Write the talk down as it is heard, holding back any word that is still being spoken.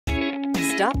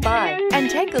Stop by and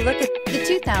take a look at the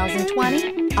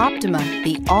 2020 Optima.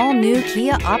 The all-new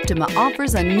Kia Optima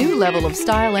offers a new level of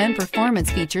style and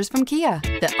performance features from Kia.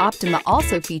 The Optima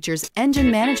also features engine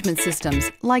management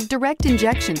systems like direct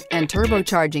injection and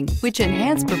turbocharging, which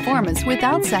enhance performance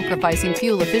without sacrificing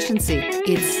fuel efficiency.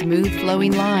 Its smooth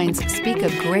flowing lines speak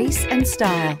of grace and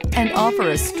style and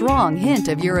offer a strong hint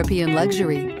of European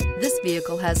luxury. This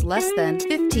vehicle has less than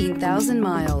 15,000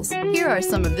 miles. Here are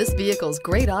some of this vehicle's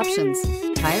great options: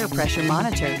 tire pressure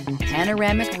monitor,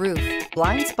 panoramic roof,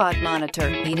 blind spot monitor,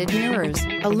 heated mirrors,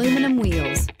 aluminum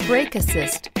wheels, brake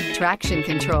assist, traction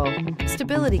control,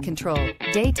 stability control,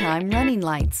 daytime running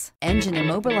lights, engine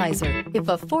immobilizer. If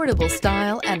affordable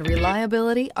style and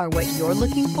reliability are what you're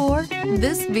looking for,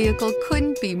 this vehicle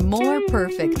couldn't be more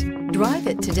perfect. Drive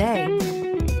it today.